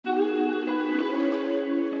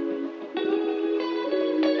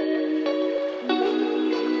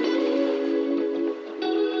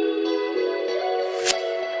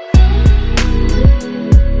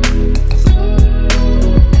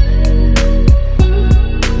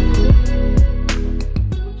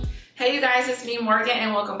Morgan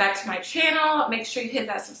and welcome back to my channel. Make sure you hit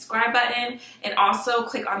that subscribe button and also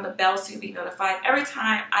click on the bell so you'll be notified every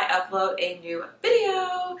time I upload a new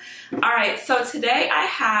video. Alright, so today I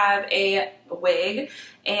have a wig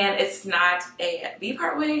and it's not a V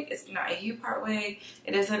part wig, it's not a U part wig,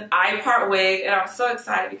 it is an I part wig, and I'm so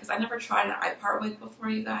excited because I never tried an I part wig before,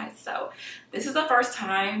 you guys. So this is the first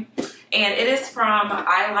time, and it is from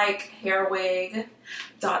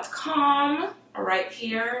ilikehairwig.com right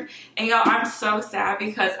here. And y'all, I'm so sad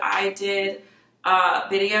because I did a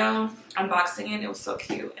video unboxing it. It was so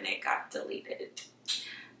cute and it got deleted.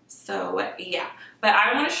 So yeah, but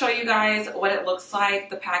I want to show you guys what it looks like,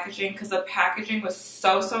 the packaging, because the packaging was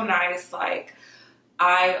so nice. Like,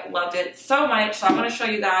 I loved it so much. So I'm going to show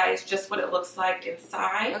you guys just what it looks like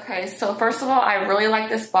inside. Okay, so first of all, I really like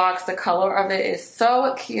this box. The color of it is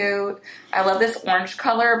so cute. I love this orange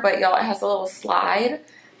color, but y'all, it has a little slide.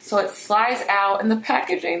 So it slides out, and the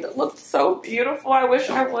packaging that looked so beautiful. I wish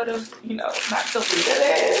I would have, you know, not deleted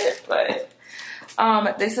it, but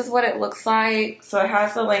this is what it looks like. So it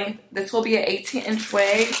has the length. This will be an 18-inch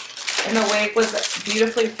wig, and the wig was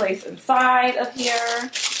beautifully placed inside of here.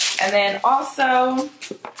 And then also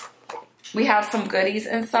we have some goodies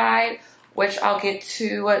inside, which I'll get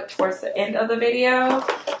to towards the end of the video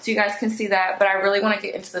so you guys can see that, but I really want to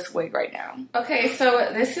get into this wig right now. Okay,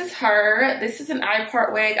 so this is her. This is an I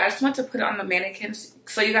part wig. I just want to put it on the mannequin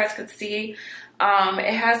so you guys could see.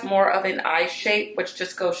 It has more of an I shape, which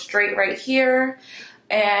just goes straight right here.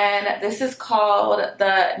 And this is called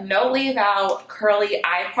the No Leave Out Curly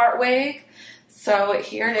I part wig. So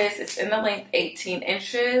here it is. It's in the length 18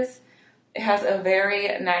 inches. It has a very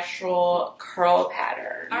natural curl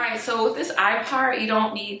pattern. All right, so with this I part, you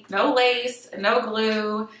don't need no lace, no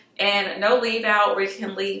glue, and no leave out where you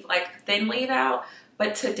can leave like thin leave out.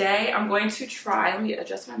 But today I'm going to try, let me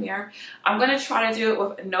adjust my mirror. I'm going to try to do it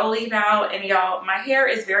with no leave out. And y'all, my hair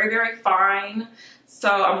is very fine. So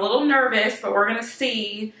I'm a little nervous, but we're going to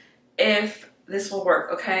see if this will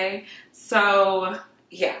work, okay? So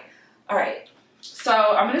yeah, all right. So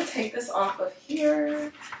I'm going to take this off of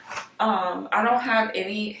here. I don't have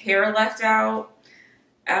any hair left out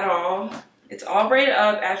at all. It's all braided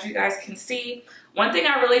up, as you guys can see. One thing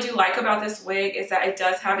I really do like about this wig is that it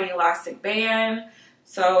does have an elastic band.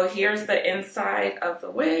 So here's the inside of the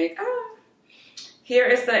wig. Here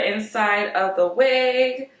is the inside of the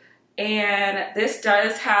wig. And this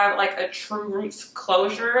does have like a true roots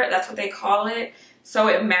closure. That's what they call it. So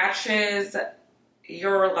it matches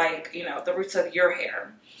your, like, you know, the roots of your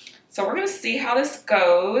hair. So we're going to see how this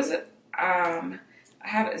goes. I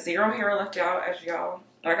have zero hair left out, as y'all,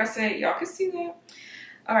 like I said, y'all can see that.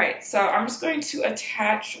 All right, so I'm just going to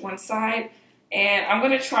attach one side, and I'm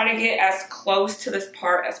going to try to get as close to this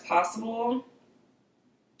part as possible.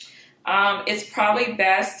 It's probably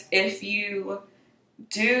best if you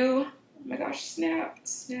do, oh my gosh, snap.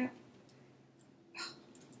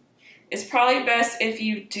 It's probably best if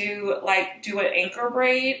you do an anchor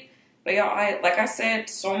braid. But y'all, like I said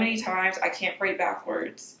so many times, I can't braid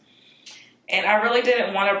backwards. And I really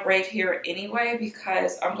didn't want to braid here anyway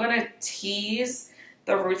because I'm going to tease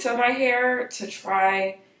the roots of my hair to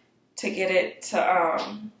try to get it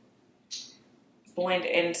to blend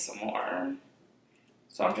in some more.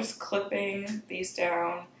 So I'm just clipping these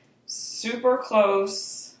down super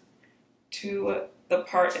close to the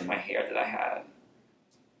part in my hair that I have.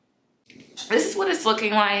 This is what it's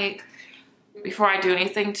looking like before I do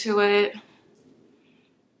anything to it.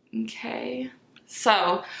 Okay,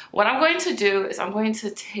 so what I'm going to do is I'm going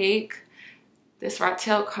to take this rat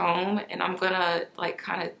tail comb and I'm gonna like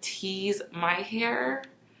kind of tease my hair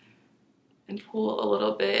and pull a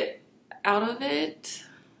little bit out of it.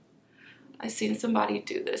 I seen somebody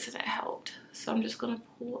do this and it helped. So I'm just gonna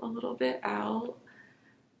pull a little bit out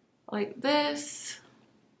like this.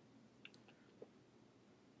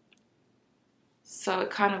 So it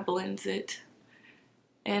kind of blends it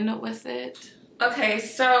in with it. Okay,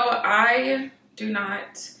 so I do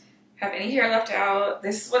not have any hair left out.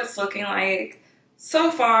 This is what it's looking like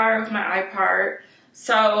so far with my I part.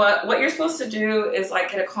 So what you're supposed to do is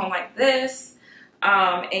like get a comb like this,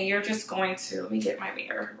 and you're just going to, let me get my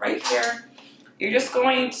mirror right here. You're just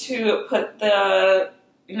going to put the,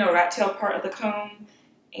 you know, rat tail part of the comb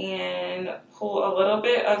and pull a little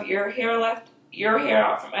bit of your hair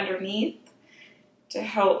out from underneath to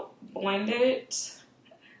help blend it.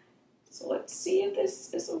 So let's see if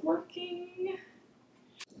this is working.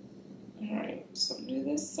 All right, so I'm gonna do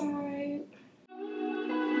this side.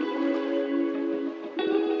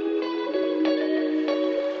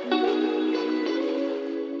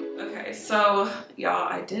 Okay, so y'all,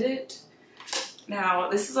 I did it. Now,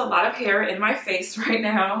 this is a lot of hair in my face right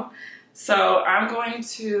now. So I'm going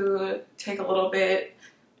to take a little bit.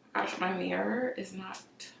 Gosh, my mirror is not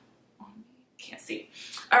on me. Can't see.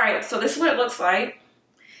 All right, so this is what it looks like.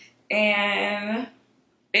 And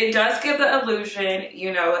it does give the illusion,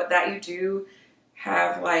 you know, that you do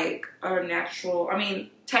have like a natural, I mean,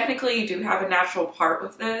 technically you do have a natural part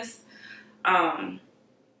with this. But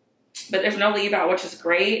there's no leave out, which is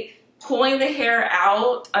great. Pulling the hair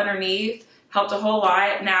out underneath helped a whole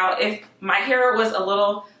lot. Now, if my hair was a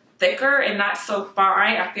little thicker and not so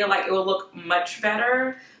fine, I feel like it would look much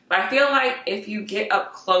better. But I feel like if you get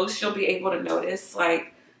up close, you'll be able to notice.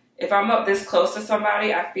 Like, if I'm up this close to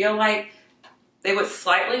somebody, I feel like they would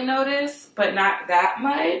slightly notice, but not that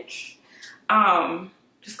much.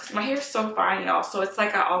 Just because my hair is so fine, y'all. So it's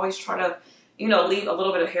like I always try to, you know, leave a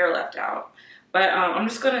little bit of hair left out. But I'm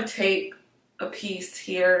just going to take a piece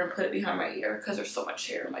here and put it behind my ear because there's so much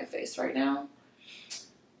hair in my face right now.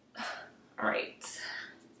 All right.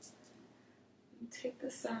 Take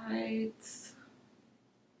the sides.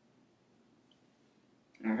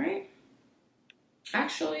 All right.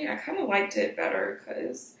 Actually, I kind of liked it better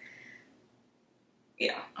because,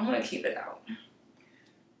 yeah, I'm going to keep it out.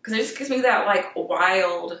 Because it just gives me that, like,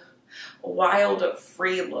 wild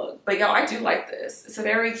free look. But, y'all, I do like this. It's a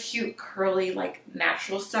very cute, curly, like,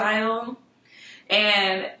 natural style.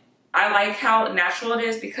 And I like how natural it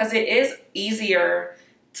is because it is easier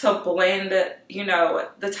to blend, you know,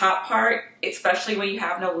 the top part, especially when you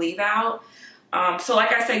have no leave out. So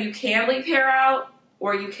like I said, you can leave hair out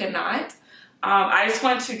or you cannot. I just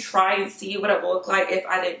wanted to try and see what it would look like if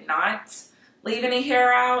I did not leave any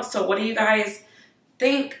hair out. So what do you guys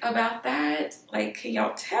think about that? Like, can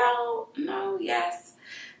y'all tell? No? Yes?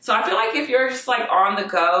 So I feel like if you're just like on the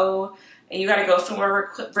go and you got to go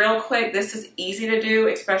somewhere real quick, this is easy to do,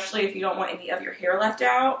 especially if you don't want any of your hair left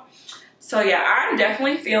out. So yeah, I'm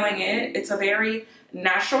definitely feeling it. It's a very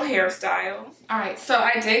natural hairstyle. All right, so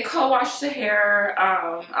I did co-wash the hair.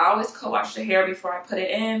 I always co-wash the hair before I put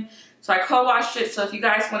it in. So I co-washed it. So if you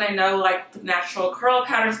guys want to know like the natural curl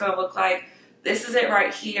pattern is going to look like, this is it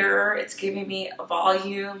right here. It's giving me a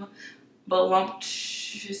volume,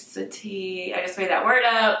 voluptuosity. I just made that word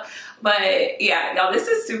up. But yeah, y'all, this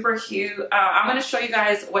is super cute. I'm going to show you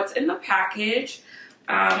guys what's in the package.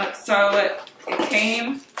 So it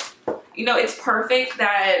came, you know, it's perfect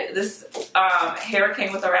that this hair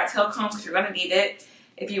came with a rat tail comb because you're going to need it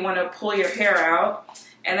if you want to pull your hair out.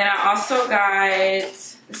 And then I also got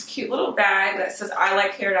this cute little bag that says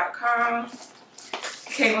ilikehair.com.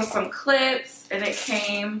 It came with some clips and it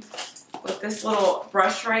came with this little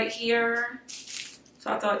brush right here.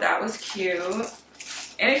 So I thought that was cute.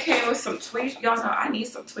 And it came with some tweezers. Y'all know I need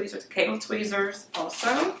some tweezers. It came with tweezers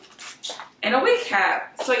also. And a wig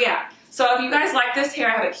cap. So yeah. So if you guys like this hair,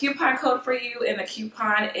 I have a coupon code for you. And the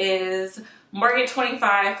coupon is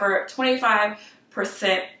Morgan25 for 25%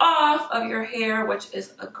 off of your hair, which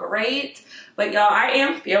is great. But y'all, I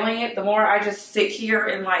am feeling it. The more I just sit here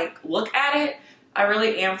and like look at it, I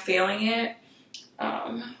really am feeling it.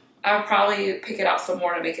 I'll probably pick it out some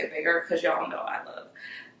more to make it bigger because y'all know I love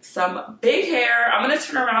some big hair. I'm going to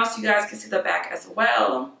turn around so you guys can see the back as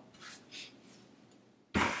well.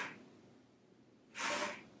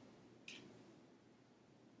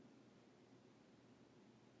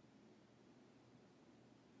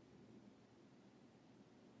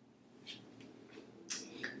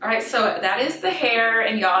 All right, so that is the hair,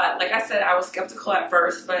 and y'all, like I said, I was skeptical at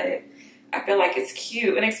first, but I feel like it's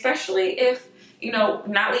cute, and especially if, you know,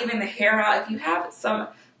 not leaving the hair out, if you have some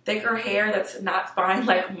thicker hair that's not fine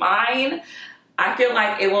like mine, I feel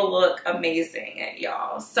like it will look amazing,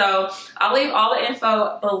 y'all. So I'll leave all the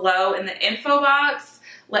info below in the info box.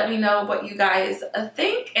 Let me know what you guys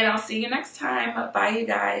think, and I'll see you next time. Bye, you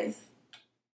guys.